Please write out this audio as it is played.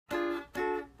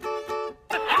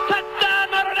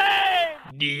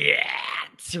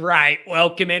That's right.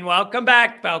 Welcome in, welcome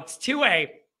back, folks, to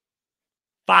a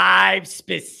 5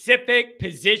 specific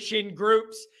position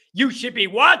groups you should be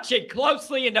watching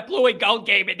closely in the Blue and Gold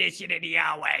Game edition of the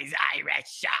Always Irish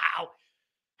Show.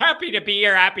 Happy to be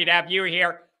here. Happy to have you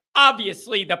here.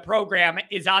 Obviously, the program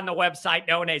is on the website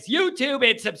known as YouTube.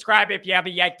 And subscribe if you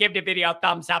haven't yet. Give the video a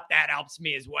thumbs up. That helps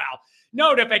me as well.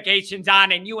 Notifications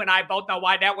on, and you and I both know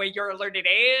why. That way you're alerted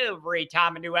every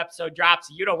time a new episode drops.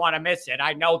 You don't want to miss it.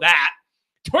 I know that.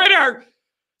 Twitter,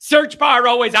 search bar,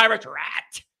 Always Irish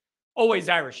Rat. Always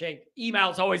Irish Inc.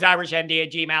 Emails,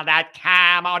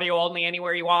 alwaysirishnd@gmail.com. Audio only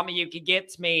anywhere you want me. You can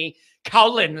get me.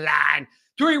 Colin line,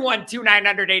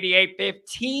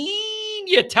 312-988-15.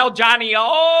 You tell Johnny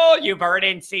all you've heard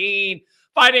and seen.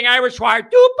 Fighting Irish Wire,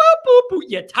 doop, boop, boop, boop.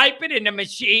 You type it in the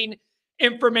machine.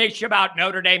 Information about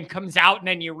Notre Dame comes out and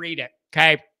then you read it.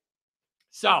 Okay.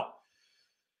 So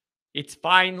it's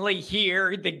finally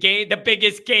here. The game, the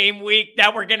biggest game week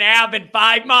that we're going to have in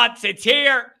 5 months. It's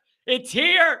here. It's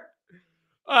here.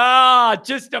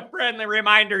 Just a friendly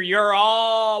reminder. You're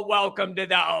all welcome to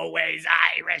the Always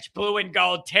Irish Blue and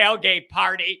Gold tailgate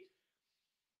party.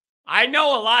 I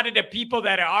know a lot of the people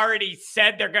that have already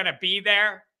said they're going to be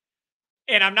there.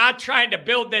 And I'm not trying to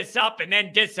build this up and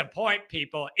then disappoint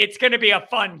people. It's going to be a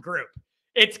fun group.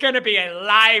 It's going to be a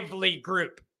lively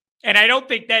group. And I don't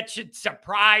think that should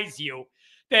surprise you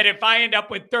that if I end up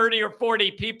with 30 or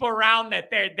 40 people around that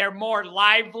they're more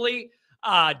lively,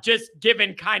 just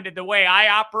given kind of the way I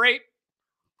operate.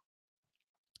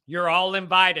 You're all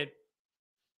invited.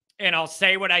 And I'll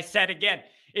say what I said again.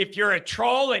 If you're a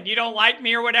troll and you don't like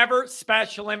me or whatever,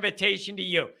 special invitation to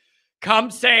you.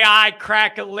 Come say hi,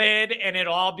 crack a lid, and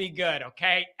it'll all be good,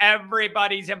 okay?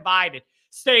 Everybody's invited.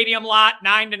 Stadium lot,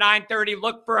 9 to 9:30.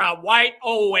 Look for a white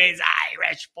Always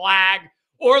Irish flag.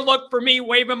 Or look for me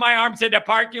waving my arms in the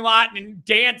parking lot and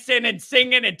dancing and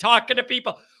singing and talking to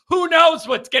people. Who knows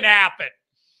what's going to happen?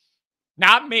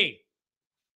 Not me.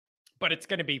 But it's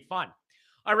going to be fun.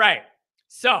 All right.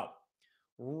 So,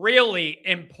 really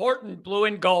important blue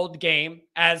and gold game,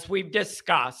 as we've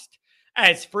discussed,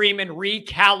 as Freeman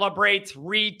recalibrates,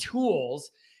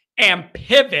 retools, and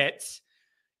pivots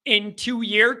into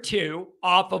year 2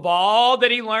 off of all that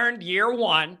he learned year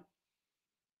 1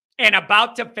 and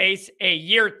about to face a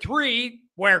year 3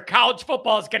 where college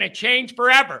football is going to change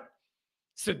forever.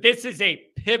 So this is a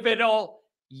pivotal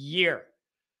year.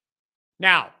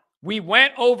 Now, we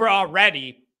went over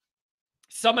already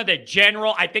some of the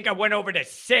general, I think I went over the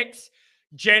 6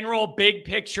 general big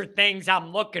picture things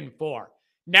I'm looking for.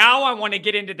 Now I want to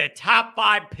get into the top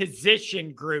 5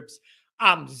 position groups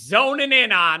I'm zoning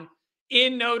in on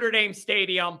in Notre Dame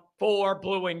Stadium for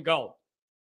blue and gold.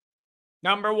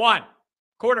 Number 1,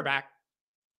 quarterback.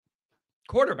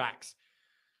 Quarterbacks.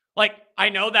 Like, I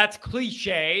know that's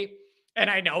cliche, and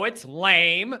I know it's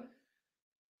lame.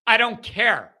 I don't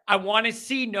care. I want to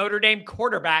see Notre Dame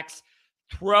quarterbacks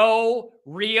throw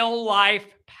real-life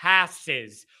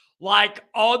passes like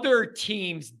other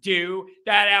teams do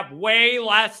that have way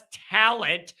less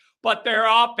talent, but their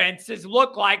offenses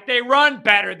look like they run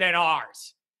better than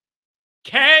ours.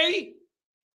 Okay?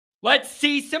 Let's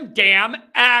see some damn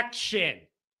action.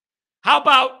 How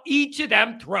about each of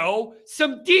them throw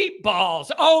some deep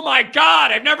balls? Oh my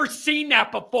God, I've never seen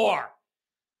that before.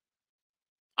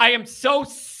 I am so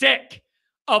sick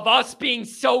of us being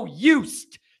so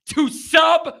used to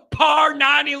subpar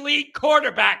non-elite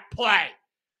quarterback play.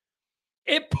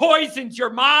 It poisons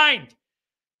your mind.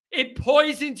 It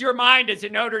poisons your mind as a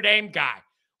Notre Dame guy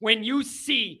when you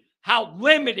see how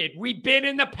limited we've been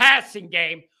in the passing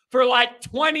game for like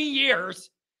 20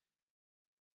 years.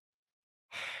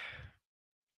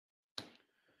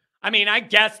 I mean, I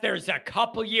guess there's a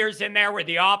couple years in there where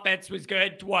the offense was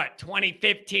good,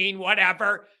 2015,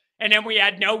 whatever. And then we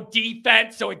had no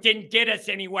defense, so it didn't get us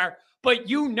anywhere. But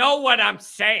you know what I'm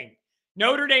saying.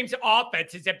 Notre Dame's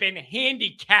offenses have been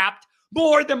handicapped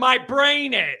more than my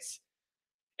brain is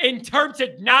in terms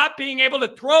of not being able to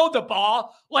throw the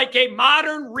ball like a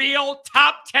modern, real,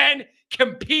 top 10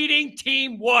 competing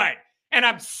team would. And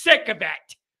I'm sick of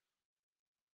it.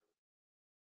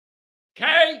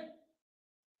 Okay?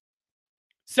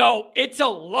 So it's a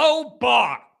low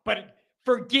bar, but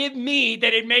forgive me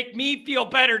that it'd make me feel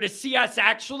better to see us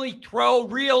actually throw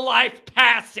real-life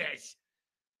passes.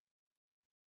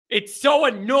 It's so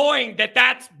annoying that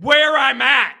that's where I'm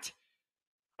at.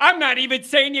 I'm not even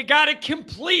saying you got to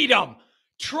complete them.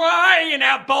 Try and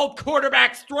have both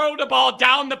quarterbacks throw the ball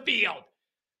down the field.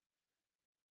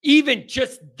 Even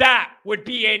just that would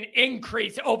be an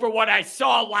increase over what I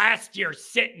saw last year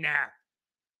sitting there.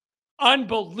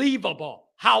 Unbelievable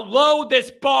how low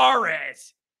this bar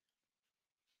is.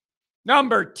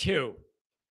 Number 2,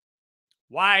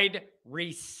 wide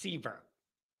receiver.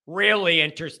 Really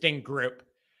interesting group.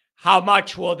 How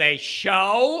much will they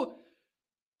show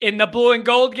in the blue and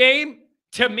gold game?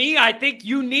 To me, I think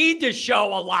you need to show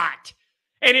a lot.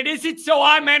 And it isn't so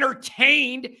I'm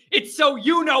entertained. It's so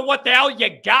you know what the hell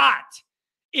you got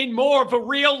in more of a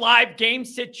real live game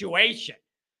situation.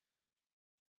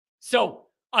 So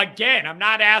again, I'm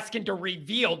not asking to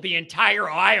reveal the entire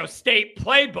Ohio State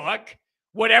playbook,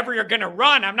 whatever you're going to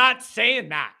run. I'm not saying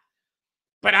that.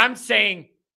 But I'm saying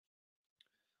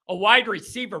a wide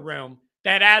receiver room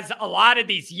that has a lot of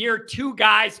these year 2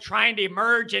 guys trying to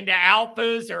emerge into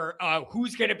alphas or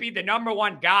who's going to be the number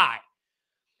 1 guy.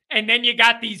 And then you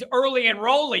got these early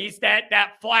enrollees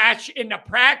that flash into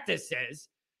practices.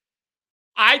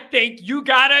 I think you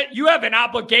have an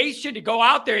obligation to go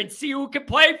out there and see who can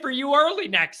play for you early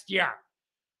next year.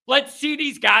 Let's see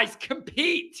these guys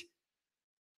compete.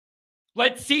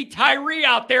 Let's see Tyree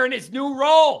out there in his new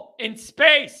role in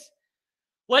space.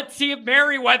 Let's see if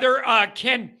Merriweather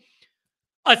can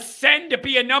ascend to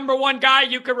be a number 1 guy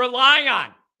you can rely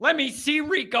on. Let me see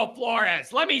Rico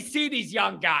Flores. Let me see these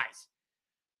young guys.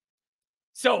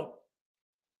 So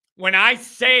when I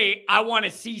say I want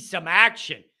to see some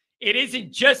action, it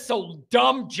isn't just so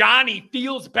dumb Johnny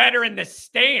feels better in the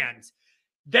stands.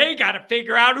 They got to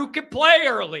figure out who can play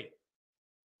early.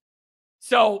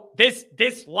 So this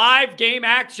live game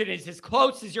action is as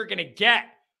close as you're going to get.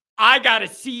 I got to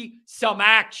see some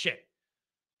action.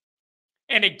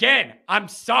 And again, I'm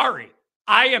sorry.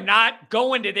 I am not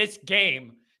going to this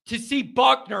game to see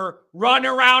Buckner run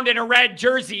around in a red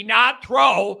jersey, not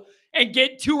throw, and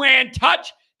get 2-hand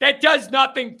touch. That does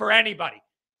nothing for anybody.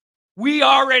 We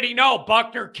already know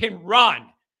Buckner can run.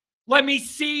 Let me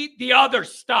see the other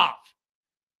stuff.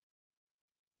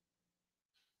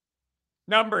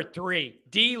 Number 3,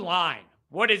 D-line.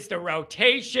 What does the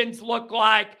rotations look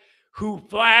like? Who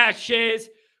flashes?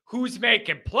 Who's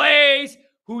making plays?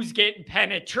 Who's getting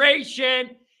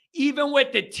penetration? Even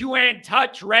with the 2-hand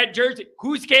touch red jersey,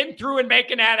 who's getting through and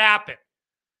making that happen?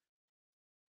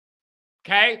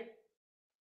 Okay?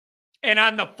 And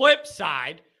on the flip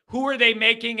side, who are they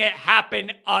making it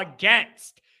happen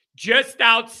against? Just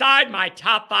outside my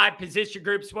top 5 position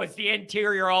groups was the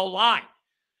interior O-line.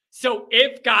 So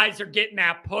if guys are getting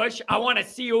that push, I want to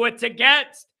see who it's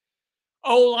against.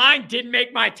 O-line didn't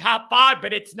make my top 5,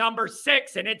 but it's number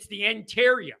 6, and it's the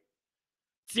interior.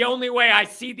 It's the only way I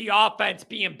see the offense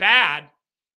being bad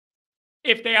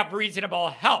if they have reasonable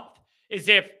health, is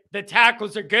if the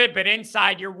tackles are good, but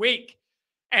inside you're weak,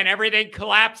 and everything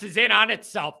collapses in on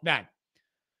itself then.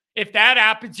 If that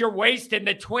happens, you're wasting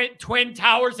the twin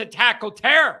towers of tackle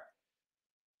terror.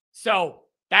 So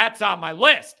that's on my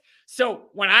list. So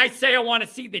when I say I want to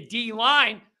see the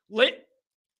D-line,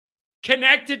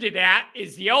 connected to that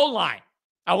is the O-line.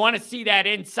 I want to see that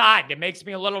inside. That makes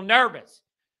me a little nervous.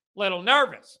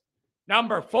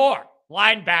 Number 4,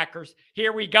 linebackers.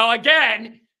 Here we go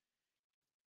again.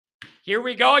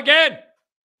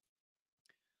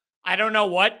 I don't know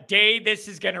what day this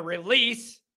is going to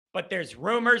release, but there's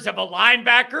rumors of a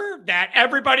linebacker that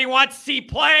everybody wants to see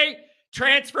play,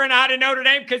 transferring out of Notre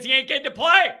Dame because he ain't getting to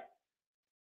play.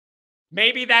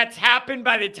 Maybe that's happened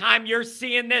by the time you're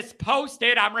seeing this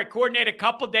posted. I'm recording it a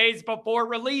couple days before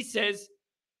releases.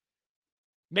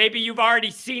 Maybe you've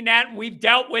already seen that and we've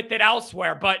dealt with it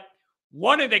elsewhere. But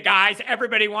one of the guys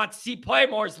everybody wants to see play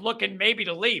more is looking maybe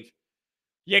to leave.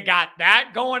 You got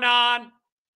that going on. I'm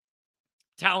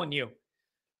telling you,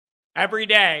 every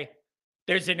day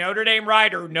there's a Notre Dame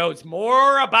writer who knows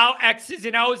more about X's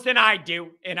and O's than I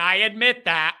do, and I admit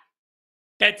that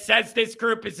says this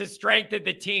group is the strength of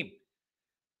the team.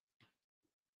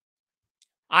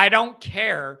 I don't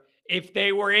care if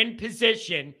they were in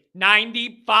position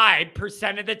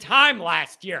 95% of the time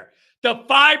last year. The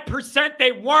 5%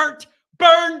 they weren't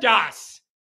burned us.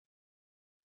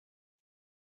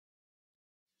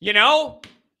 You know,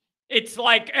 it's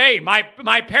like, hey,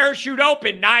 my parachute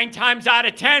opened 9 times out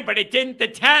of 10, but it didn't the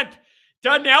 10th.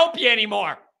 Doesn't help you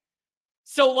anymore.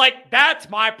 So, like, that's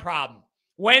my problem.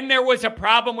 When there was a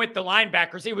problem with the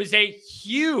linebackers, it was a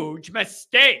huge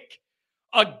mistake.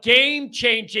 A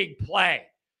game-changing play.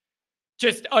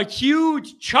 Just a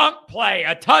huge chunk play,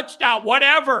 a touchdown,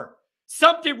 whatever.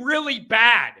 Something really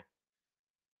bad.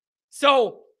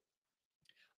 So,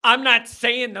 I'm not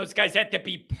saying those guys have to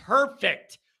be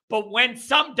perfect, but when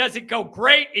something doesn't go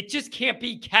great, it just can't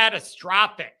be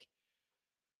catastrophic.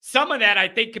 Some of that, I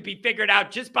think, could be figured out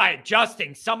just by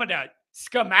adjusting some of the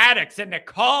schematics and the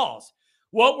calls.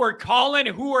 What we're calling,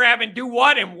 who we're having do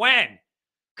what, and when.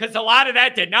 Because a lot of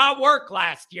that did not work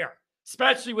last year,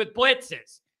 especially with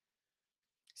blitzes.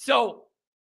 So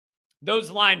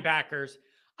those linebackers.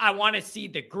 I want to see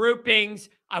the groupings.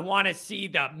 I want to see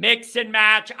the mix and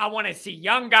match. I want to see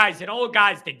young guys and old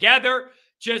guys together,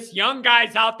 just young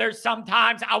guys out there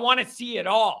sometimes. I want to see it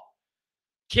all.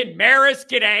 Can Maris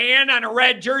get a hand on a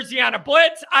red jersey on a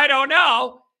blitz? I don't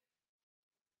know.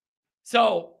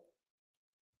 So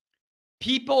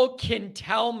people can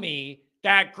tell me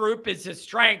that group is a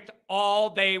strength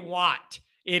all they want.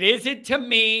 It isn't to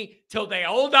me till they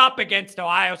hold up against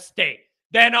Ohio State.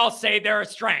 Then I'll say they're a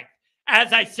strength.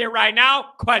 As I sit right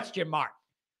now, question mark.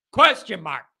 Question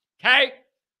mark. Okay?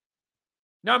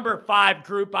 Number 5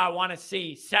 group I want to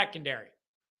see, secondary.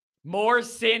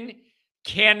 Morrison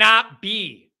cannot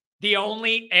be the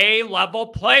only A-level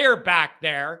player back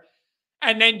there.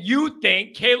 And then you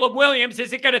think Caleb Williams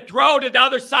isn't going to throw to the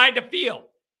other side of the field.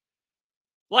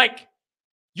 Like,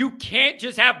 you can't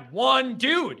just have one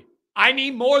dude. I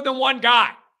need more than one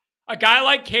guy. A guy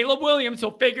like Caleb Williams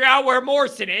will figure out where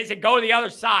Morrison is and go to the other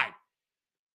side.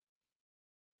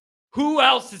 Who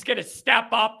else is going to step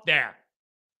up there?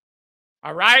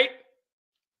 All right?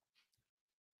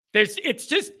 It's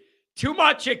just too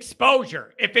much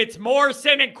exposure. If it's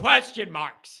Morrison and question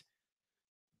marks,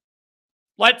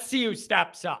 let's see who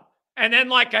steps up. And then,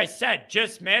 like I said,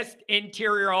 just missed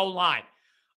interior O-line.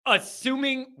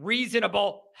 Assuming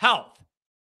reasonable health.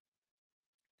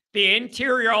 The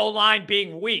interior O-line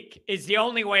being weak is the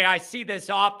only way I see this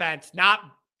offense not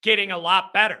getting a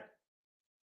lot better.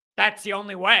 That's the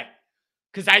only way.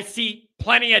 Because I see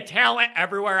plenty of talent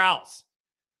everywhere else.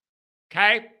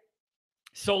 Okay?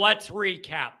 So let's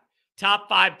recap. Top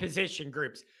 5 position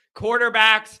groups.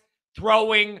 Quarterbacks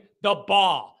throwing the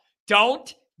ball.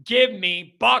 Don't give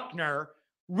me Buckner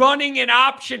running an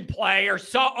option play or an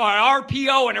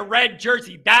RPO in a red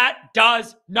jersey. That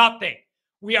does nothing.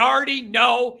 We already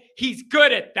know he's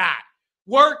good at that.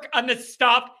 Work on the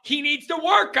stuff he needs to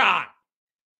work on.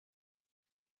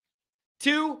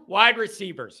 2 wide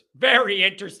receivers. Very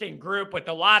interesting group with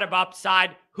a lot of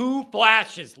upside. Who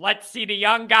flashes? Let's see the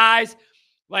young guys.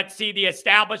 Let's see the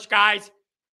established guys.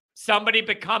 Somebody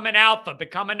become an alpha,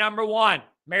 become a number 1.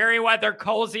 Merriweather,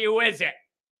 Colsey, who is it?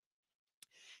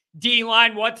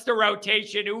 D-line, what's the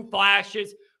rotation? Who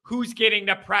flashes? Who's getting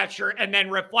the pressure? And then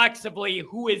reflexively,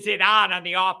 who is it on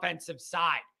the offensive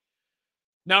side?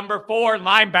 Number 4,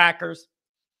 linebackers.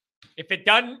 If it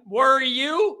doesn't worry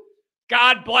you,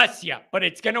 God bless you, but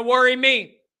it's going to worry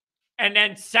me. And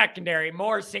then secondary,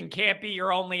 Morrison can't be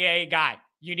your only A guy.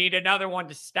 You need another one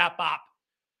to step up.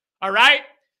 All right?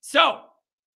 So,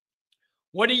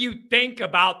 what do you think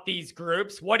about these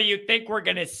groups? What do you think we're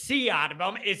going to see out of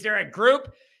them? Is there a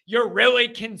group you're really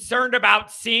concerned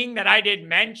about seeing that I didn't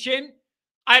mention?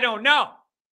 I don't know.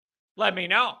 Let me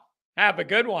know. Have a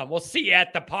good one. We'll see you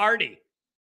at the party.